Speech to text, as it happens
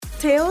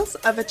Tales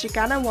of a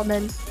Chicana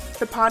Woman,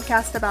 the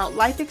podcast about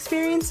life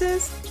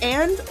experiences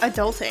and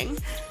adulting,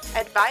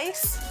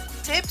 advice,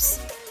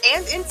 tips,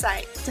 and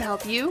insight to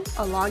help you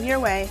along your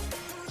way.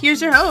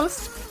 Here's your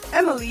host,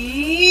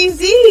 Emily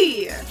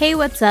Z. Hey,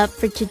 what's up?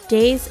 For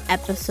today's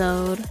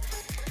episode,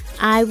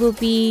 I will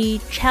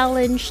be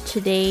challenged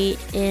today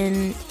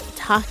in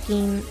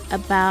talking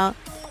about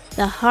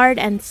the hard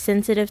and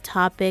sensitive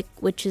topic,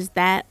 which is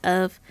that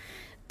of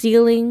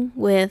dealing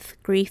with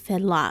grief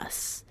and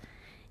loss.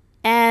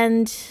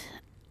 And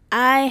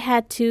I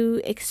had to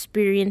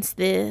experience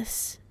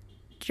this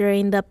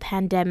during the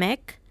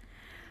pandemic,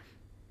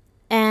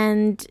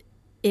 and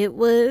it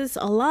was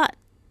a lot,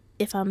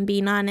 if I'm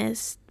being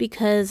honest,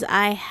 because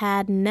I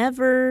had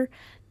never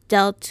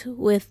dealt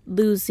with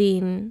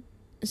losing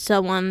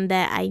someone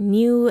that I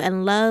knew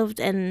and loved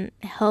and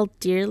held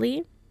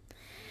dearly.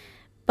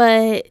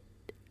 But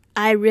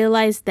I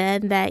realized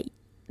then that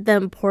the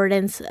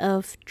importance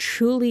of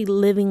truly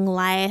living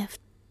life,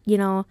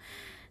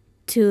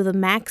 to the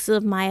max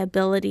of my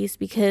abilities,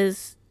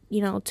 because,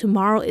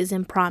 tomorrow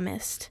isn't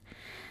promised.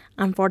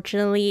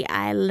 Unfortunately,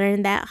 I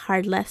learned that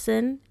hard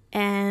lesson,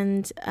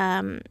 and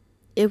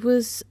it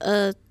was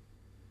a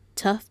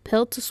tough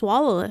pill to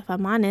swallow, if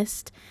I'm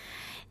honest.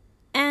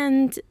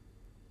 And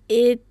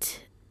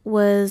it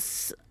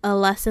was a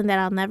lesson that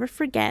I'll never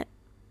forget,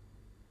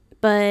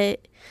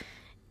 but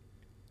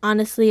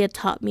honestly, it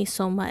taught me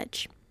so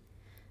much.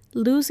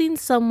 Losing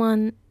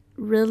someone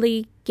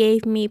really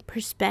gave me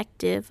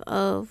perspective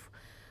of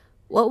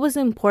what was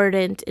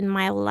important in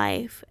my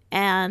life,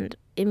 and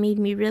it made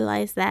me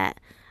realize that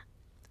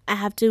I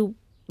have to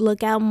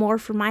look out more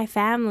for my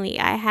family.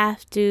 I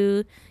have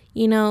to,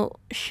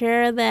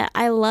 share that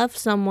I love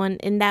someone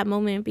in that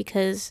moment,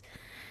 because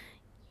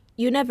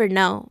you never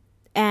know.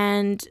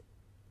 And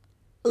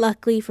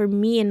luckily for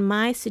me, in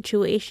my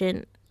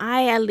situation,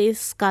 I at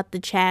least got the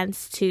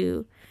chance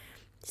to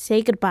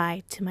say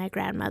goodbye to my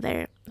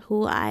grandmother,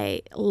 who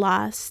I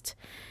lost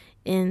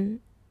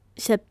in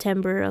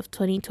September of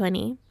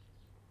 2020.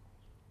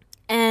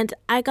 And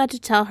I got to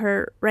tell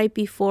her right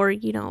before,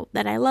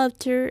 that I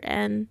loved her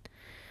and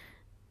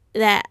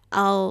that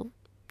I'll,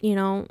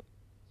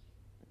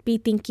 be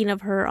thinking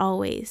of her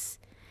always.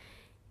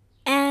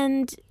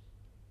 And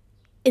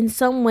in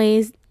some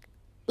ways,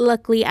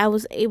 luckily, I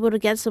was able to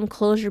get some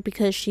closure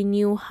because she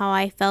knew how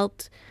I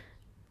felt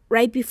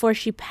right before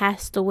she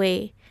passed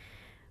away.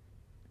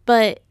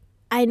 But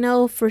I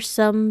know for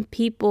some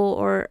people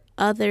or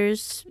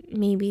others,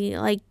 maybe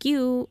like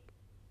you,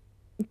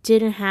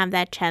 didn't have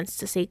that chance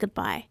to say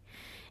goodbye.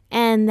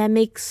 And that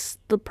makes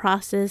the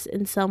process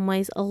in some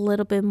ways a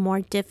little bit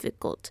more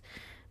difficult.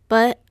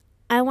 But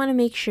I want to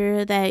make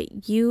sure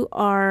that you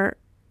are,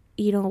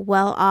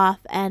 well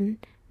off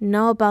and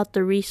know about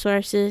the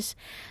resources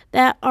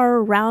that are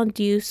around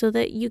you so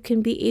that you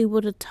can be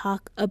able to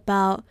talk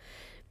about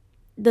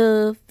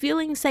the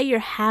feelings that you're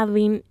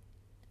having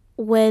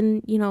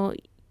when,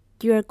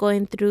 you're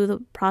going through the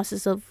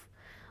process of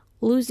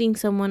losing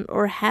someone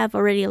or have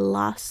already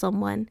lost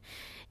someone.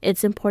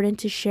 It's important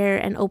to share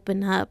and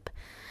open up.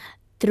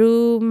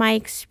 Through my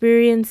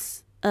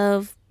experience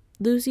of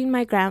losing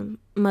my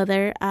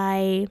grandmother,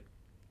 I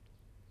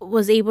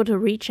was able to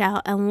reach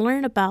out and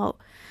learn about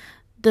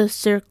the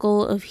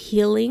circle of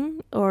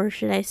healing, or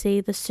should I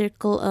say the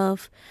circle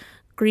of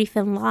grief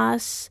and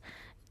loss,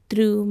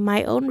 through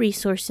my own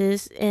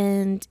resources.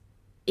 And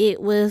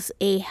it was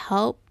a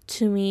help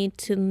to me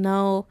to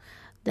know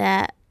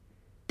that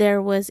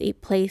there was a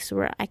place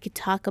where I could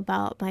talk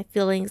about my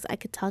feelings, I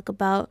could talk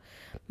about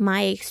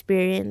my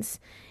experience,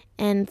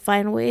 and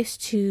find ways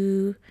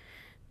to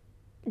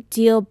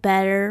deal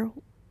better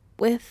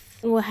with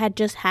what had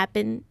just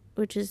happened,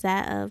 which is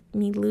that of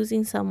me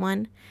losing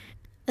someone.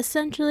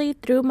 Essentially,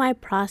 through my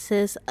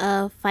process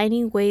of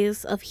finding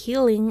ways of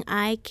healing,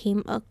 I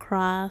came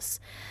across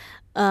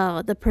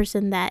the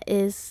person that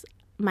is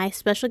my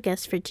special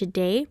guest for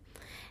today.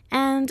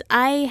 And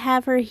I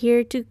have her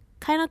here to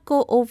kind of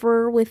go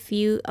over with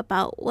you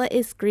about what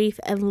is grief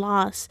and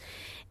loss,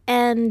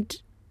 and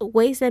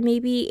ways that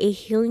maybe a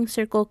healing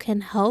circle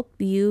can help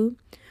you,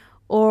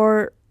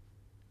 or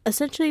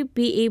essentially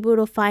be able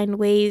to find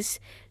ways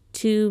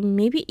to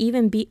maybe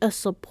even be a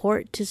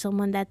support to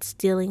someone that's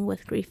dealing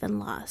with grief and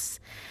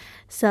loss.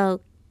 So,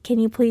 can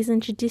you please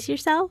introduce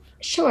yourself?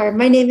 Sure.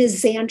 My name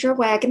is Zandra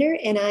Wagner,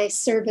 and I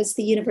serve as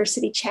the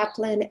university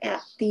chaplain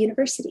at the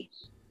university.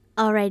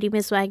 Alrighty,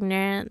 Ms.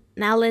 Wagner,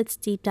 now let's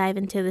deep dive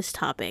into this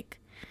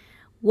topic.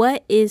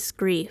 What is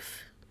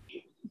grief?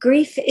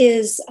 Grief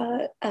is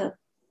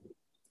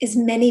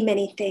many,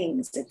 many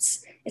things.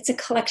 It's a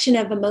collection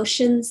of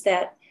emotions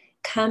that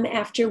come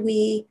after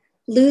we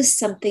lose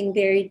something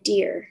very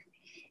dear.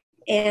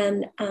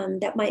 And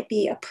that might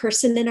be a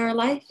person in our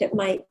life. It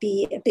might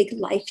be a big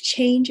life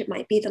change. It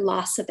might be the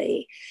loss of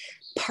a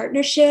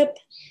partnership.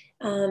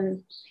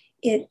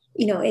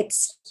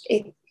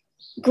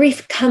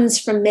 Grief comes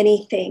from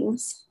many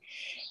things.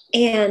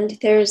 And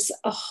there's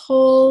a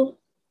whole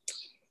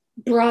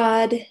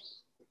broad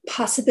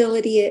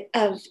possibility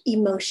of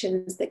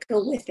emotions that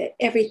go with it.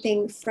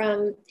 Everything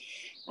from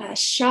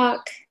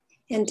shock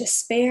and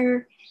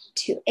despair,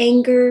 to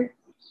anger,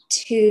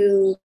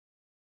 to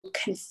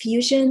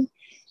confusion,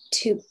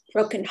 to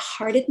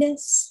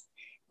brokenheartedness,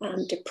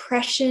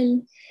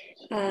 depression,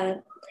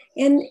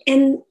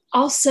 and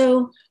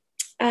also,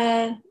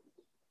 and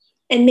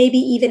maybe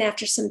even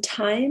after some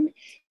time,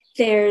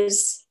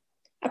 there's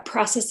a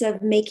process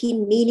of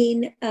making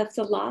meaning of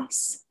the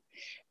loss.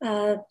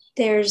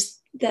 There's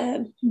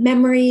the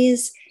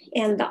memories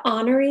and the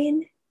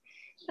honoring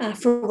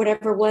for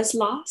whatever was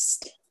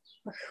lost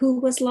or who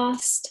was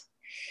lost.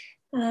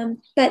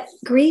 But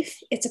grief,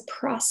 it's a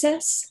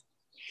process.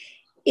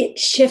 It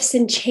shifts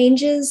and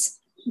changes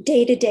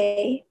day to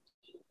day.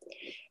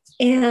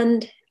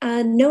 And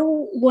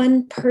no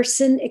one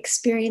person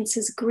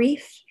experiences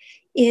grief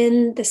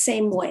in the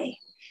same way.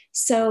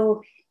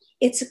 So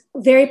it's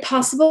very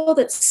possible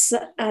that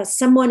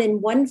someone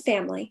in one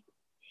family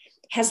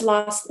has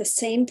lost the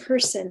same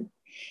person,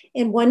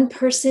 and one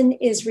person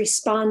is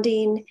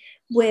responding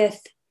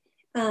with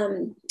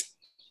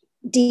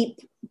deep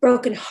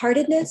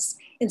brokenheartedness,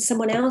 and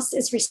someone else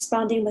is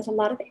responding with a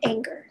lot of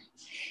anger.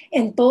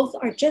 And both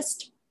are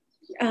just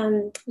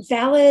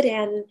valid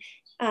and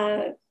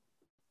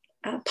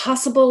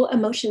possible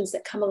emotions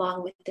that come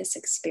along with this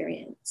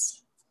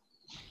experience.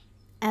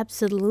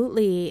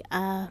 Absolutely.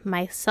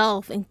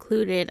 Myself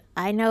included.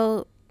 I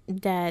know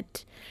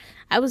that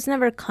I was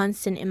never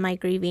constant in my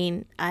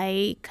grieving.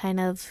 It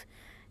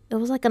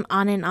was like an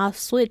on and off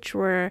switch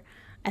where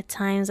at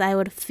times I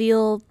would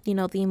feel,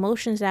 the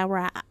emotions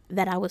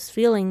that I was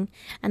feeling,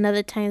 and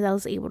other times I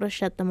was able to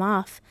shut them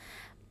off.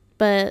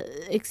 But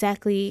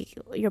exactly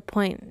your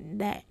point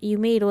that you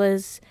made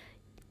was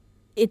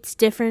it's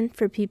different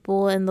for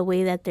people in the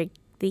way that they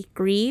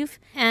grieve.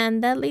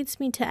 And that leads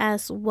me to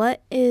ask,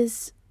 what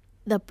is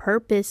the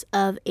purpose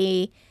of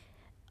a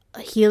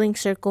healing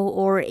circle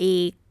or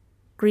a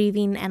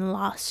grieving and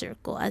loss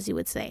circle, as you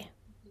would say?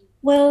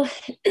 Well,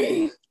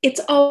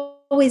 it's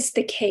always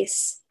the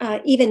case,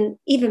 even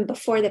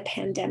before the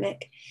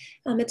pandemic.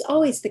 It's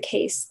always the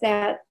case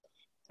that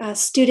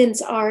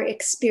students are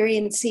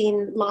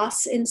experiencing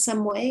loss in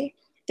some way.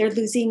 They're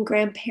losing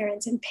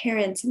grandparents and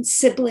parents and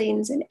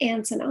siblings and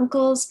aunts and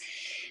uncles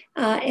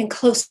and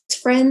close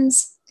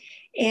friends.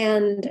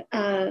 And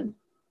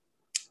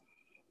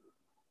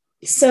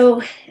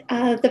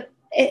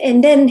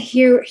and then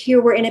here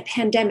we're in a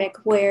pandemic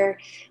where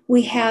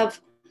we have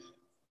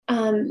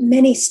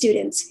many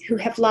students who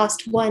have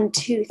lost 1,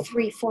 2,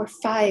 3, 4,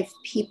 5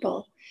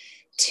 people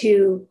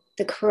to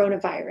the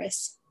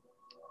coronavirus.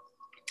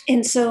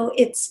 And so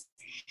it's,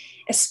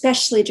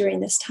 especially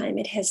during this time,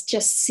 it has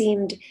just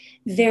seemed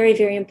very,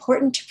 very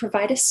important to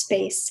provide a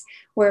space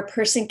where a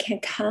person can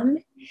come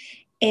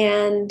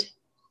and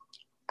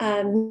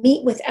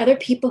meet with other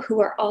people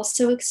who are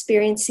also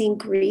experiencing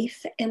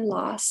grief and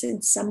loss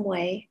in some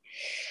way.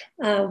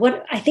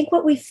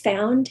 What we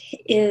found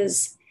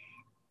is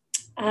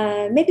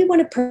maybe when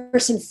a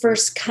person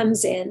first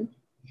comes in,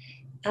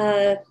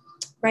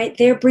 right,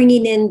 they're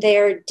bringing in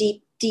their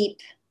deep, deep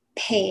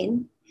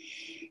pain.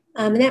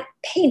 And that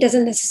pain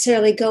doesn't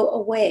necessarily go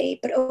away,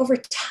 but over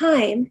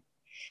time,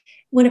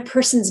 when a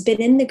person's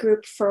been in the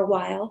group for a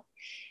while,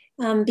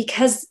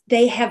 because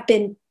they have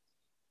been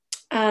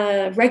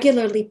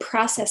regularly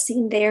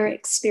processing their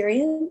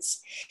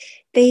experience,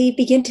 they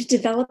begin to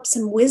develop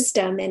some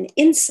wisdom and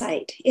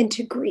insight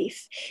into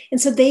grief. And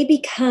so they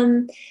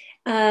become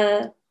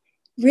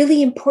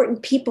really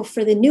important people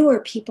for the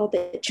newer people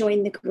that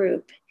join the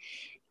group.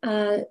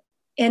 So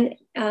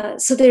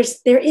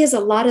there is a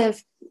lot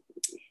of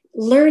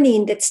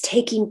learning that's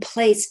taking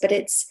place, but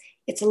it's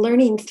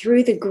learning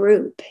through the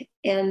group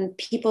and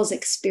people's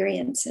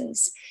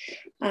experiences.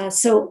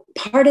 So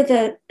part of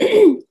the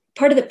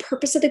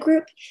purpose of the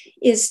group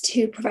is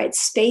to provide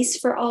space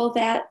for all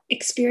that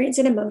experience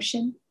and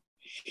emotion.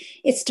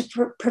 It's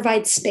to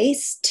provide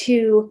space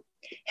to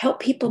help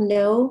people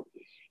know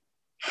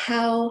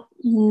how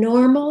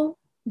normal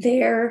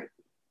their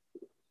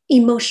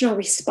emotional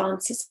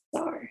responses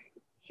are.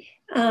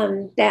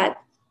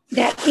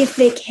 That if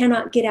they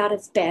cannot get out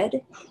of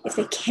bed, if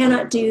they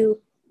cannot do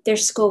their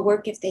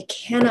schoolwork, if they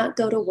cannot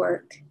go to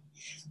work,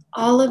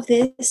 all of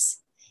this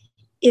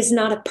is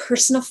not a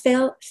personal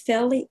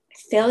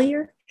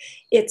failure.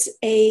 It's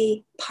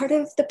a part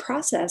of the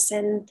process.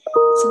 And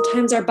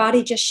sometimes our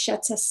body just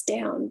shuts us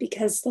down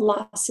because the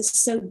loss is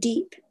so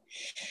deep.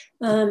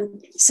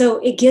 So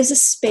it gives a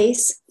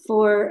space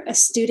for a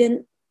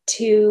student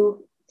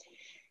to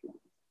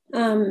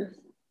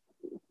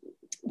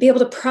be able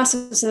to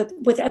process it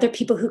with other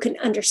people who can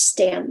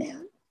understand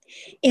that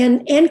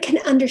and can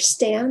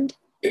understand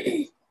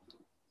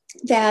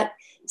that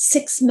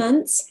 6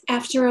 months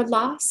after a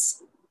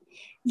loss,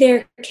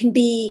 there can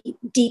be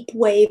deep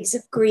waves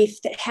of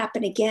grief that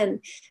happen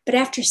again. But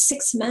after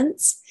 6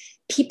 months,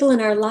 people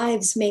in our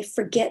lives may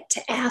forget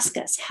to ask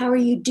us, how are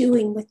you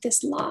doing with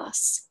this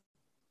loss?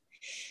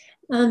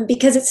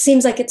 Because it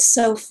seems like it's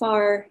so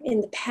far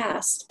in the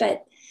past,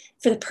 but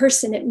for the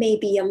person, it may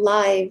be a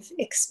live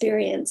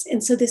experience.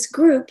 And so this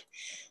group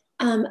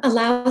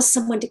allows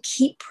someone to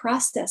keep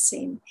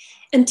processing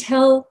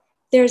until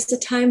there's a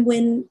time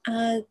when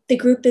the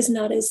group is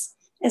not as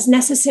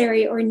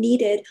necessary or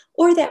needed,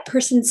 or that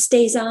person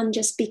stays on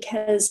just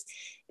because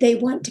they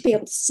want to be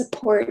able to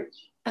support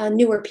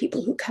newer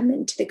people who come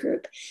into the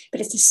group.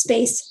 But it's a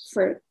space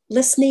for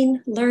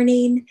listening,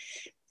 learning,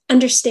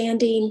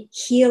 understanding,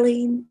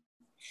 healing.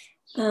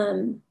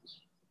 All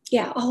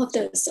of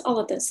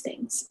those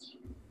things.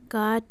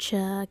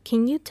 Gotcha.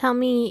 Can you tell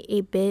me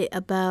a bit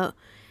about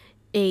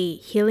a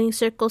healing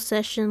circle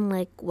session,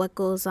 like what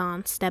goes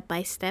on step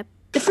by step?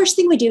 The first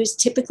thing we do is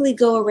typically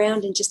go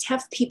around and just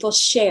have people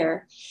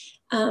share,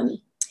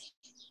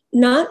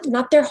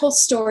 not their whole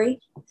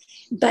story,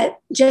 but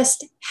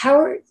just how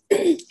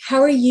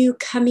are you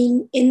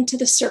coming into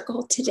the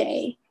circle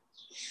today?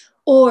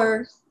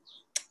 Or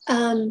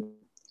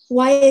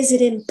why is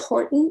it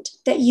important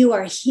that you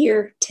are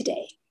here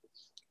today?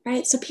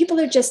 Right? So people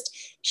are just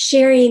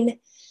sharing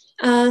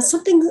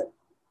something.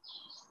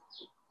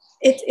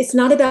 It's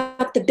not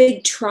about the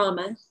big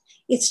trauma.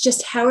 It's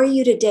just, how are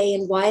you today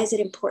and why is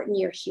it important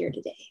you're here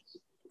today?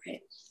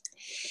 Right?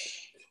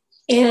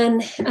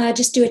 And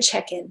just do a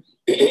check-in.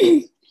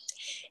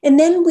 And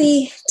then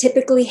we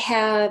typically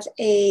have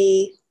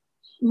a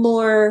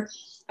more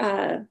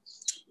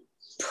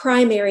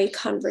primary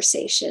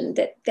conversation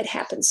that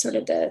happens, sort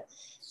of the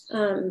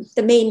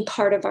main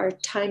part of our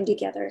time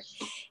together.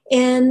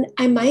 And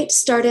I might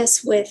start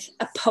us with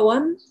a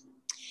poem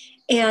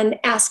and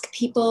ask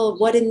people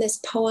what in this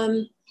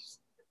poem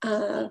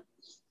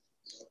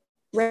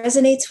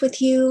resonates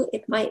with you.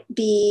 It might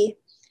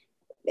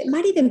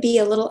even be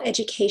a little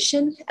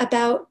education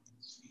about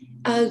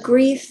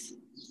grief,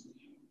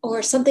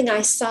 or something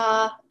I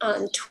saw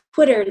on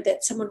Twitter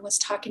that someone was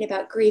talking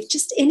about grief.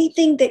 Just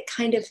anything that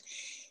kind of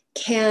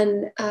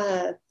can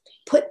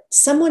put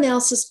someone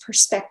else's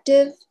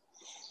perspective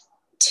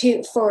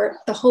for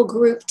the whole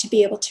group to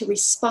be able to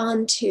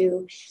respond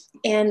to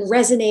and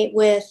resonate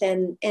with,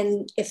 and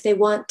if they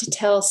want to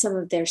tell some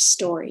of their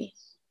story.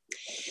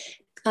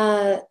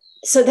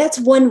 So that's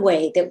one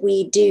way that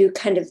we do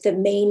kind of the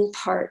main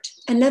part.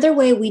 Another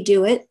way we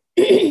do it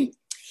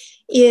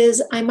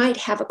is I might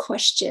have a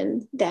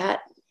question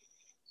that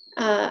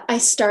I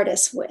start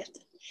us with.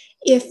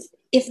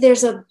 If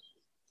there's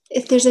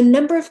a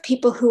number of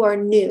people who are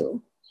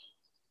new,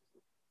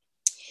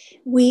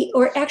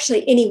 or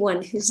actually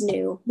anyone who's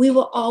new,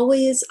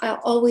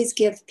 I'll always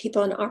give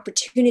people an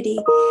opportunity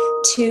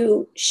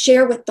to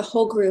share with the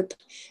whole group,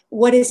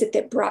 what is it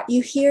that brought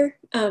you here?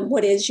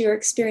 What is your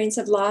experience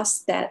of loss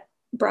that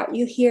brought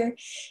you here?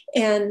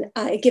 And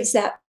it gives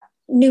that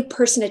new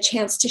person a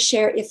chance to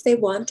share if they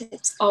want.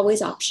 It's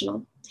always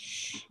optional.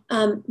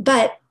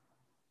 But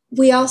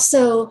we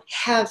also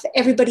have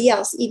everybody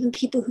else, even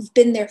people who've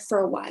been there for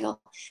a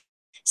while,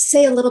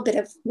 say a little bit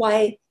of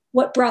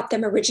what brought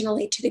them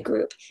originally to the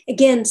group.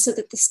 Again, so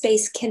that the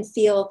space can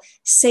feel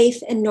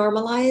safe and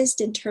normalized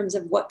in terms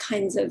of what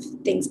kinds of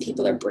things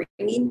people are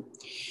bringing.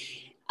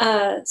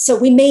 So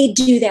we may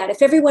do that.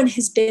 If everyone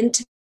has been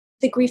to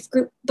the grief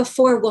group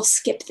before, we'll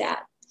skip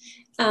that.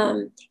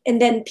 And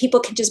then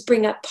people can just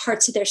bring up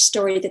parts of their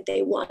story that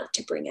they want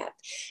to bring up.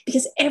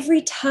 Because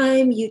every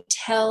time you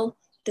tell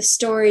the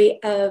story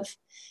of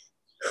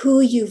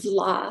who you've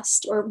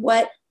lost or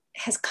what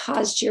has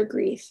caused your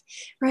grief,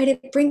 right?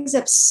 It brings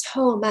up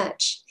so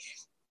much.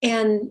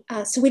 And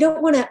so we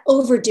don't want to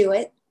overdo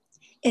it.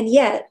 And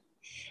yet,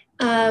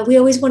 we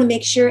always want to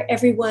make sure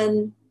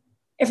everyone's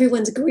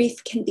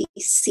grief can be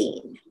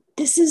seen.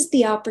 This is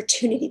the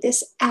opportunity.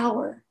 This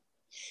hour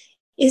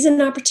is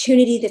an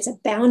opportunity that's a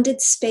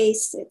bounded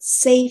space. It's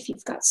safe.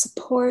 You've got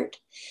support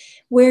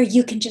where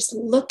you can just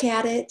look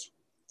at it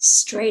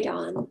straight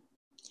on.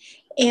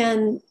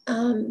 And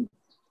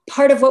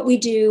part of what we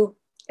do,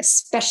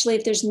 especially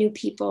if there's new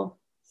people,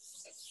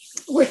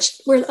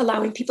 we're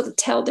allowing people to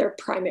tell their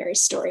primary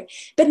story,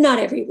 but not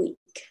every week.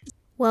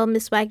 Well,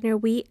 Ms. Wagner,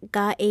 we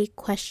got a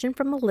question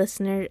from a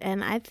listener,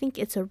 and I think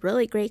it's a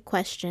really great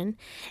question.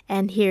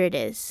 And here it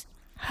is.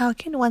 How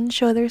can one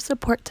show their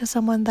support to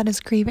someone that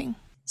is grieving?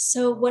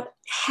 So what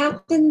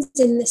happens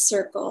in the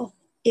circle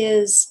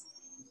is,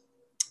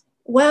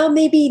 well,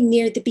 maybe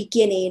near the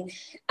beginning,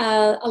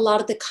 a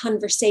lot of the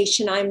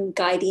conversation, I'm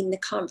guiding the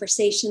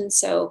conversation.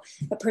 So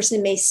a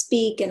person may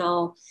speak and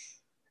I'll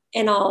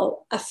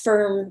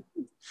affirm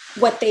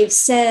what they've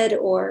said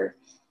or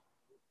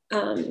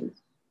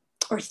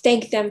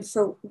thank them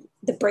for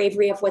the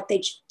bravery of what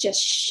they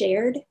just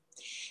shared.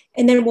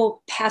 And then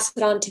we'll pass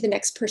it on to the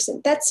next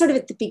person. That's sort of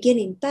at the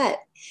beginning. But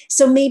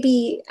so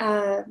maybe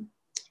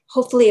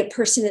hopefully a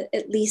person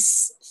at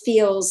least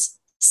feels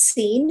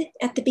seen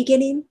at the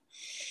beginning.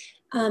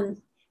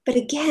 But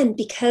again,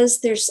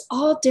 because there's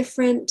all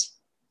different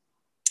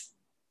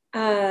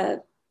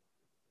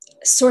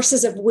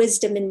sources of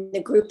wisdom in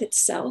the group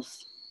itself,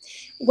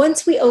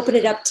 once we open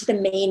it up to the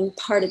main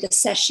part of the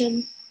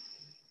session,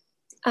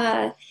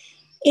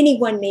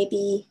 anyone may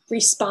be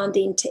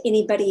responding to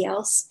anybody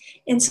else.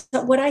 And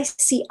so what I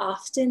see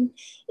often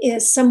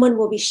is someone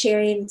will be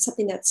sharing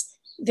something that's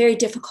very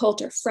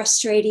difficult or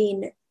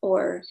frustrating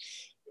or,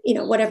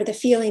 whatever the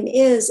feeling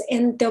is.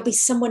 And there'll be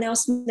someone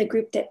else in the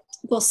group that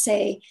will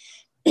say,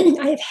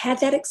 I have had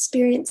that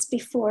experience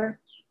before.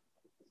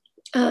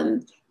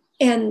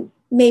 And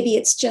maybe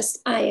it's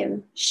just I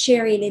am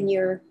sharing in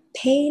your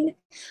pain,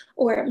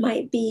 or it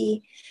might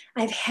be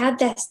I've had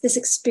this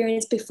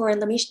experience before, and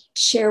let me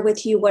share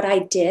with you what I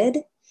did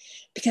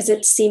because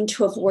it seemed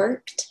to have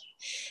worked.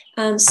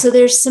 So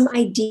there's some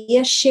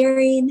idea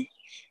sharing.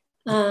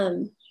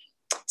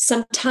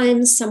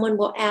 Sometimes someone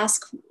will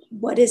ask,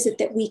 what is it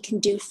that we can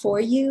do for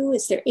you?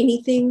 Is there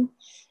anything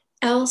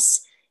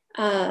else?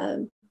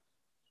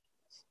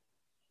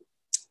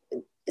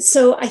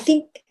 So I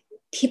think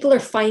people are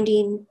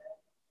finding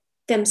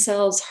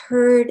themselves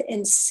heard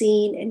and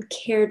seen and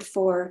cared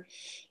for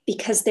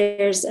because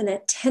there's an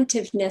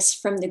attentiveness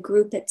from the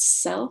group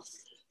itself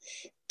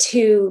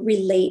to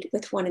relate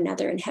with one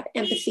another and have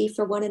empathy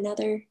for one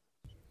another.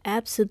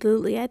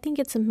 Absolutely. I think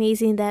it's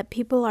amazing that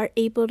people are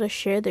able to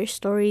share their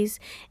stories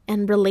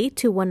and relate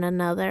to one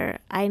another.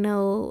 I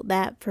know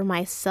that for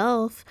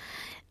myself,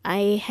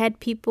 I had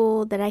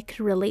people that I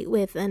could relate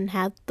with and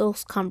have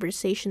those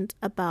conversations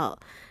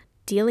about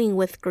dealing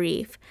with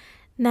grief.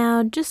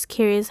 Now, just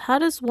curious, how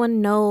does one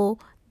know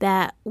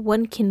that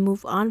one can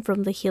move on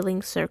from the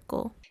healing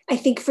circle? I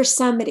think for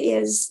some it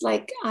is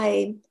like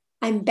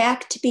I'm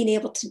back to being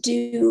able to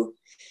do,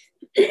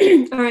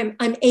 or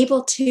I'm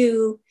able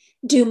to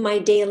do my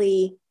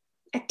daily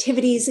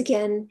activities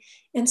again,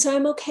 and so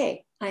I'm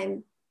okay.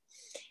 I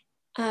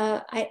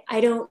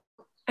don't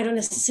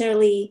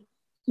necessarily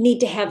need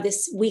to have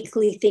this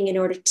weekly thing in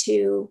order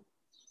to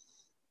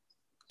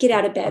get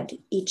out of bed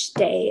each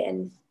day.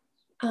 And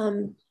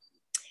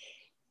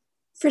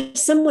for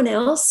someone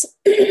else,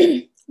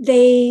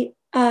 they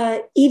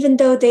even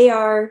though they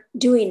are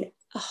doing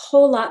a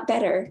whole lot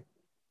better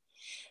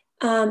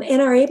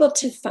and are able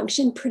to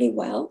function pretty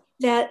well,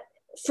 that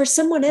for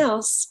someone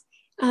else,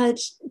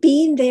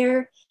 being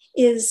there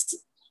is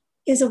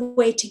a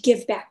way to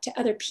give back to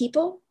other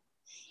people,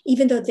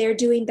 even though they're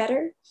doing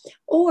better,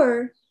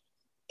 or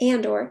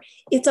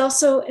it's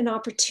also an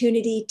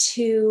opportunity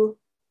to,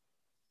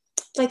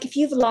 like if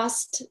you've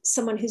lost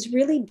someone who's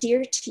really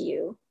dear to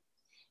you,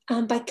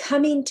 by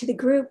coming to the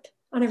group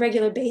on a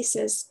regular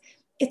basis,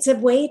 it's a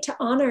way to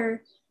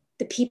honor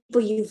the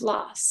people you've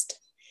lost.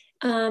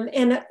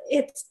 And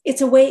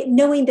it's a way,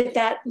 knowing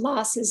that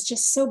loss is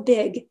just so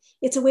big,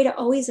 it's a way to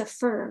always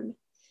affirm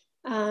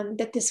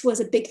that this was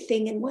a big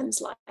thing in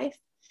one's life.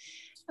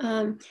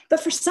 But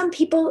for some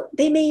people,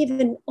 they may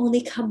even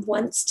only come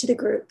once to the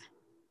group,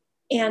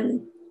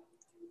 and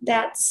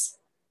that's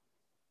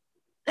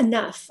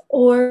enough,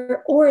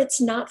 or it's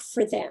not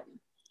for them,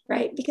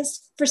 right?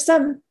 Because for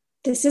some,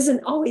 this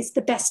isn't always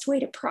the best way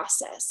to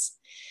process.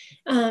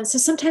 So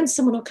sometimes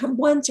someone will come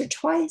once or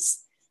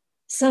twice.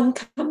 Some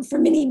come for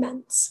many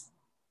months.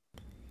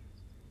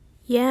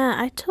 Yeah,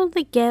 I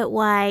totally get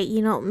why,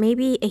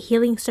 maybe a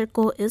healing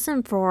circle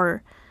isn't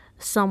for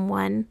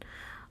someone.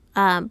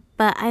 But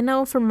I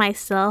know for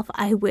myself,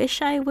 I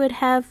wish I would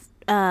have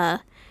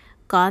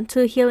gone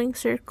to a healing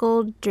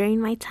circle during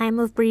my time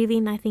of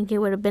grieving. I think it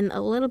would have been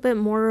a little bit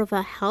more of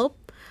a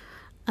help.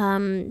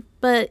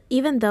 But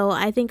even though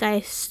I think I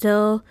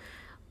still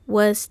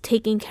was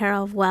taken care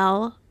of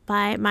well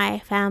by my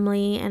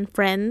family and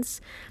friends,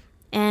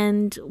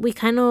 and we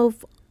kind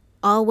of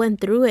all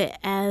went through it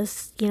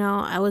as,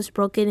 I was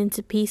broken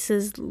into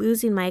pieces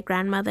losing my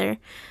grandmother,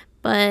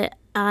 but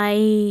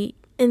I,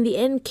 in the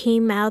end,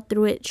 came out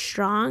through it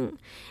strong.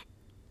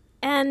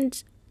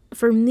 And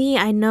for me,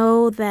 I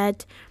know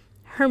that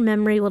her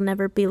memory will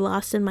never be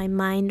lost in my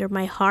mind or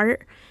my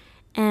heart,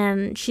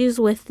 and she's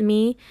with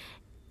me,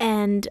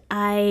 and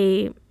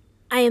I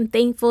am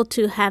thankful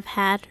to have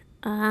had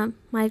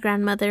my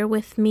grandmother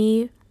with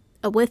me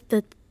with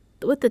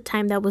the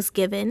time that was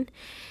given.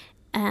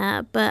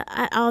 But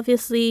I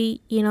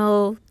obviously,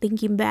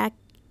 thinking back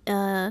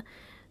to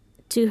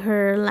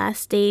her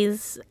last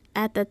days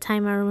at that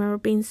time, I remember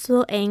being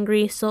so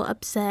angry, so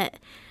upset,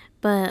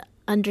 but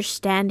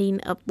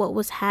understanding of what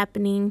was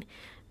happening,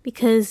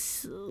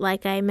 because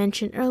like I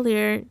mentioned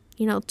earlier,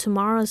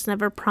 tomorrow's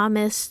never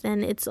promised,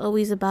 and it's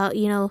always about,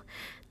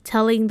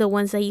 telling the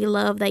ones that you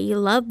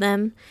love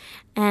them,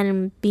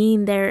 and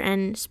being there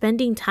and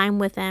spending time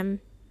with them,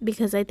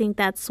 because I think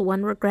that's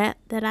one regret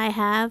that I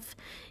have,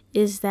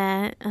 is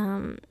that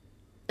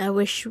I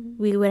wish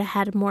we would have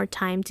had more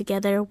time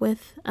together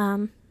with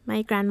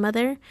my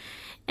grandmother.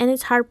 And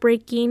it's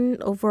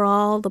heartbreaking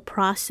overall, the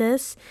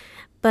process,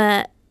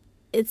 but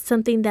it's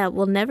something that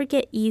will never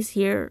get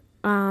easier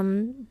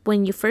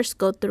when you first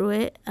go through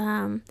it.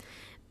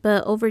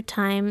 But over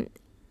time,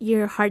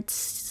 your heart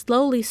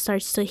slowly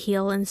starts to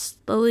heal and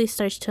slowly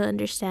starts to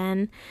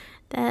understand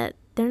that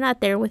they're not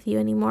there with you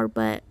anymore,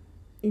 but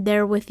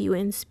they're with you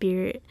in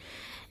spirit.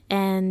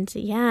 And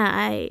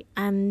yeah,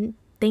 I'm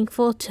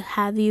thankful to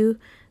have you,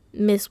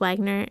 Miss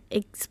Wagner,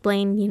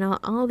 explain,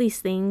 all these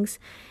things.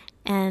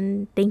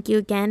 And thank you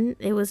again.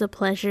 It was a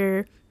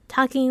pleasure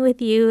talking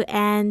with you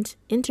and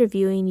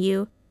interviewing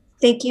you.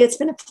 Thank you. It's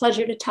been a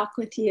pleasure to talk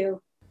with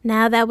you.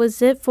 Now that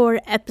was it for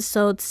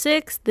episode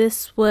 6.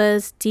 This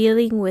was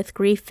dealing with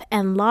grief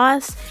and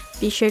loss.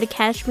 Be sure to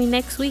catch me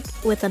next week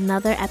with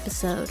another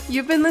episode.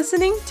 You've been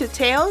listening to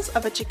Tales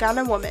of a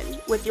Chicana Woman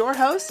with your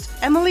host,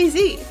 Emily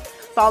Z.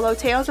 Follow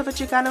Tales of a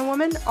Chicana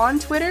Woman on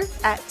Twitter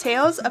at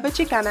Tales of a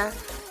Chicana.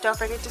 Don't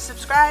forget to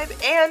subscribe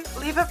and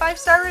leave a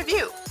 5-star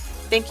review.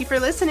 Thank you for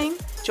listening.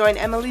 Join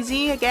Emily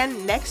Z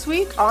again next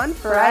week on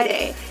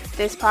Friday.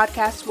 This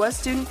podcast was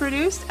student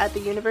produced at the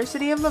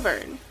University of La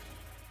Verne.